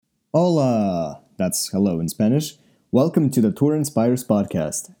Hola! That's hello in Spanish. Welcome to the Tour Inspires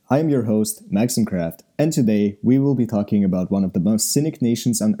podcast. I am your host, Maxim Kraft, and today we will be talking about one of the most scenic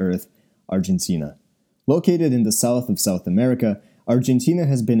nations on earth, Argentina. Located in the south of South America, Argentina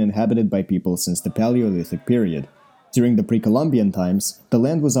has been inhabited by people since the Paleolithic period. During the pre-Columbian times, the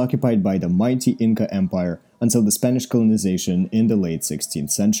land was occupied by the mighty Inca Empire until the Spanish colonization in the late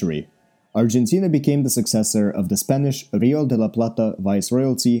 16th century. Argentina became the successor of the Spanish Rio de la Plata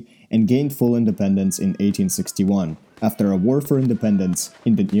viceroyalty and gained full independence in 1861, after a war for independence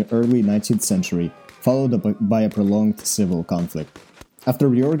in the early 19th century, followed by a prolonged civil conflict. After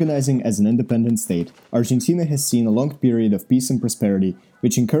reorganizing as an independent state, Argentina has seen a long period of peace and prosperity,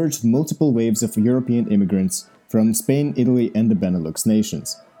 which encouraged multiple waves of European immigrants from Spain, Italy, and the Benelux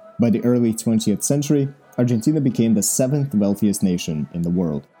nations. By the early 20th century, Argentina became the seventh wealthiest nation in the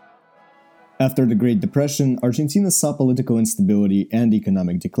world. After the Great Depression, Argentina saw political instability and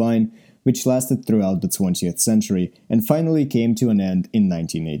economic decline, which lasted throughout the 20th century and finally came to an end in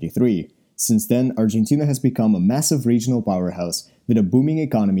 1983. Since then, Argentina has become a massive regional powerhouse with a booming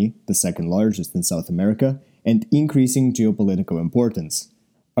economy, the second largest in South America, and increasing geopolitical importance.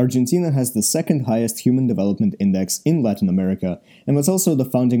 Argentina has the second highest Human Development Index in Latin America and was also the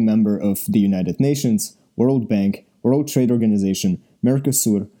founding member of the United Nations, World Bank, World Trade Organization,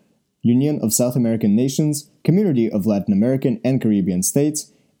 Mercosur, Union of South American Nations, Community of Latin American and Caribbean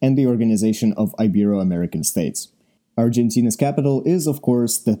States, and the Organization of Ibero-American States. Argentina's capital is, of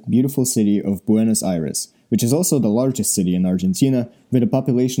course, the beautiful city of Buenos Aires, which is also the largest city in Argentina with a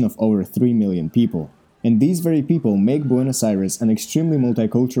population of over 3 million people. And these very people make Buenos Aires an extremely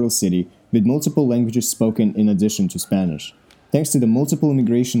multicultural city with multiple languages spoken in addition to Spanish. Thanks to the multiple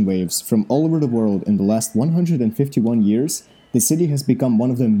immigration waves from all over the world in the last 151 years, the city has become one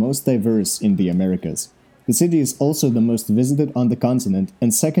of the most diverse in the Americas. The city is also the most visited on the continent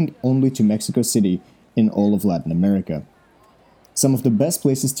and second only to Mexico City in all of Latin America. Some of the best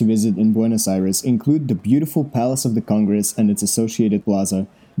places to visit in Buenos Aires include the beautiful Palace of the Congress and its associated plaza,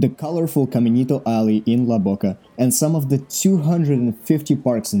 the colorful Caminito Alley in La Boca, and some of the 250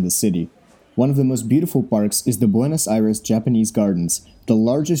 parks in the city. One of the most beautiful parks is the Buenos Aires Japanese Gardens, the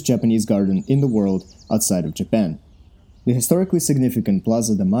largest Japanese garden in the world outside of Japan. The historically significant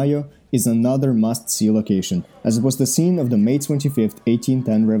Plaza de Mayo is another must-see location, as it was the scene of the May 25,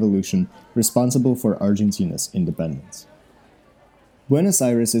 1810 revolution responsible for Argentina's independence. Buenos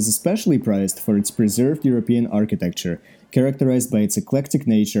Aires is especially prized for its preserved European architecture, characterized by its eclectic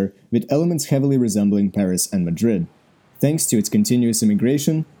nature with elements heavily resembling Paris and Madrid. Thanks to its continuous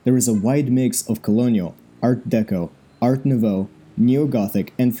immigration, there is a wide mix of colonial, Art Deco, Art Nouveau,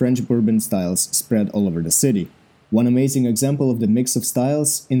 Neo-Gothic, and French Bourbon styles spread all over the city. One amazing example of the mix of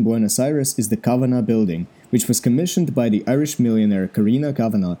styles in Buenos Aires is the Kavanagh Building, which was commissioned by the Irish millionaire Karina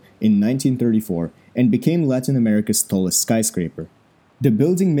Kavanagh in 1934 and became Latin America's tallest skyscraper. The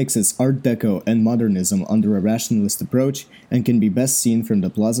building mixes Art Deco and modernism under a rationalist approach and can be best seen from the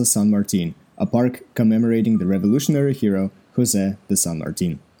Plaza San Martin, a park commemorating the revolutionary hero José de San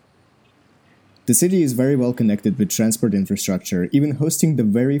Martin. The city is very well connected with transport infrastructure, even hosting the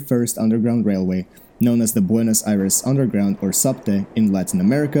very first underground railway, known as the Buenos Aires Underground or SUBTE in Latin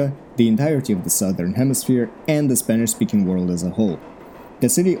America, the entirety of the Southern Hemisphere, and the Spanish-speaking world as a whole. The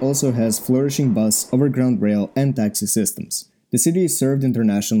city also has flourishing bus, overground rail, and taxi systems. The city is served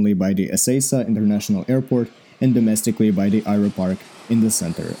internationally by the Ezeiza International Airport and domestically by the Aeropark in the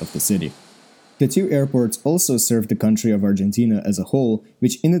center of the city. The two airports also serve the country of Argentina as a whole,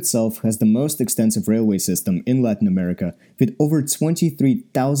 which in itself has the most extensive railway system in Latin America, with over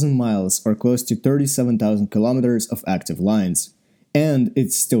 23,000 miles or close to 37,000 kilometers of active lines. And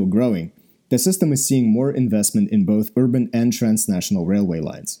it's still growing. The system is seeing more investment in both urban and transnational railway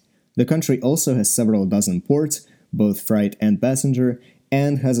lines. The country also has several dozen ports, both freight and passenger,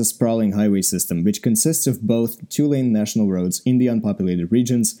 and has a sprawling highway system which consists of both 2-lane national roads in the unpopulated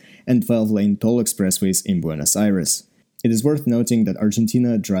regions and 12-lane toll expressways in Buenos Aires. It is worth noting that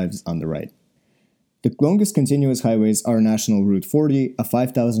Argentina drives on the right. The longest continuous highways are National Route 40, a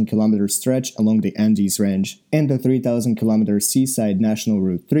 5,000-kilometer stretch along the Andes Range, and the 3,000-kilometer seaside National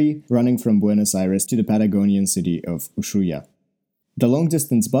Route 3 running from Buenos Aires to the Patagonian city of Ushuaia. The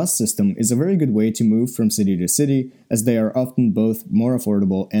long-distance bus system is a very good way to move from city to city, as they are often both more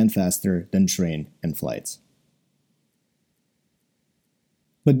affordable and faster than train and flights.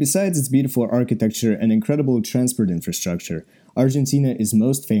 But besides its beautiful architecture and incredible transport infrastructure, Argentina is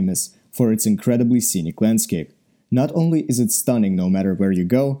most famous for its incredibly scenic landscape. Not only is it stunning no matter where you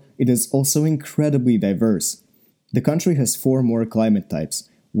go, it is also incredibly diverse. The country has 4 more climate types: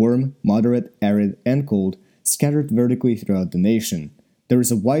 warm, moderate, arid, and cold, scattered vertically throughout the nation. There is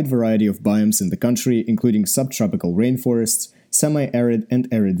a wide variety of biomes in the country, including subtropical rainforests, semi-arid and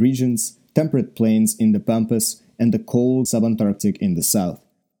arid regions, temperate plains in the Pampas, and the cold subantarctic in the south.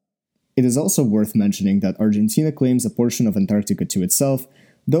 It is also worth mentioning that Argentina claims a portion of Antarctica to itself,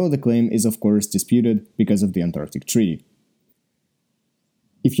 though the claim is of course disputed because of the Antarctic Treaty.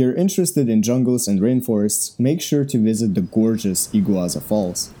 If you're interested in jungles and rainforests, make sure to visit the gorgeous Iguazu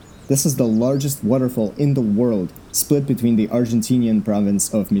Falls. This is the largest waterfall in the world, split between the Argentinian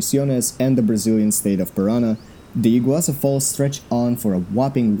province of Misiones and the Brazilian state of Parana. The Iguazu Falls stretch on for a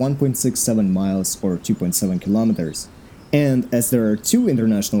whopping 1.67 miles or 2.7 kilometers. And as there are 2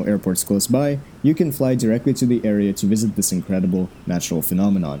 international airports close by, you can fly directly to the area to visit this incredible natural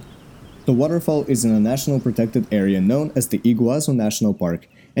phenomenon. The waterfall is in a national protected area known as the Iguazu National Park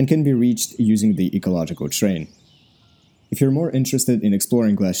and can be reached using the ecological train. If you're more interested in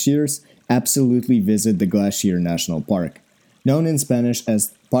exploring glaciers, absolutely visit the Glacier National Park. Known in Spanish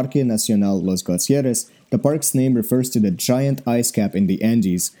as Parque Nacional Los Glaciares, the park's name refers to the giant ice cap in the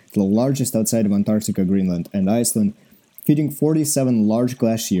Andes, the largest outside of Antarctica, Greenland, and Iceland, feeding 47 large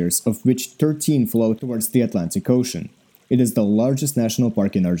glaciers, of which 13 flow towards the Atlantic Ocean. It is the largest national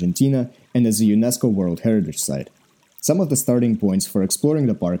park in Argentina and is a UNESCO World Heritage Site. Some of the starting points for exploring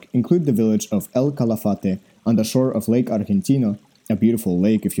the park include the village of El Calafate on the shore of Lake Argentino, a beautiful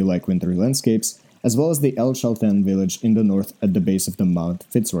lake if you like winter landscapes, as well as the El Chaltén village in the north at the base of the Mount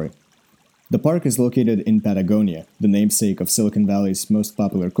Fitzroy. The park is located in Patagonia, the namesake of Silicon Valley's most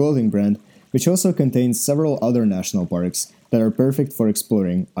popular clothing brand, which also contains several other national parks that are perfect for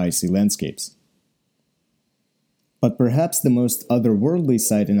exploring icy landscapes. But perhaps the most otherworldly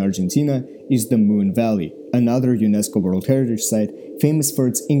site in Argentina is the Moon Valley, another UNESCO World Heritage Site famous for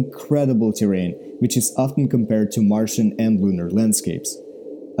its incredible terrain, which is often compared to Martian and lunar landscapes.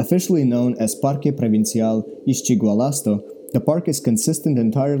 Officially known as Parque Provincial Ischigualasto, the park is consistent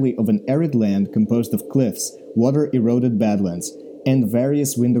entirely of an arid land composed of cliffs, water-eroded badlands, and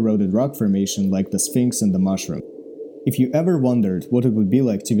various wind-eroded rock formation like the Sphinx and the Mushroom. If you ever wondered what it would be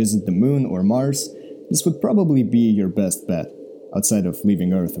like to visit the Moon or Mars, this would probably be your best bet, outside of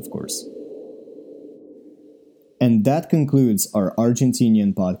leaving Earth, of course. And that concludes our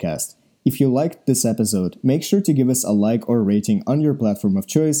Argentinian podcast. If you liked this episode, make sure to give us a like or rating on your platform of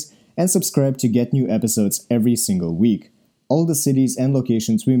choice and subscribe to get new episodes every single week. All the cities and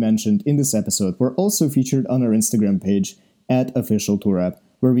locations we mentioned in this episode were also featured on our Instagram page @officialtourapp,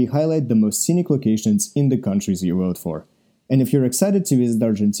 where we highlight the most scenic locations in the countries you vote for. And if you're excited to visit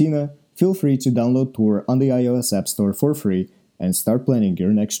Argentina, feel free to download Tour on the iOS App Store for free and start planning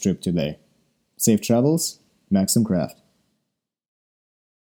your next trip today. Safe travels, Maxim Craft.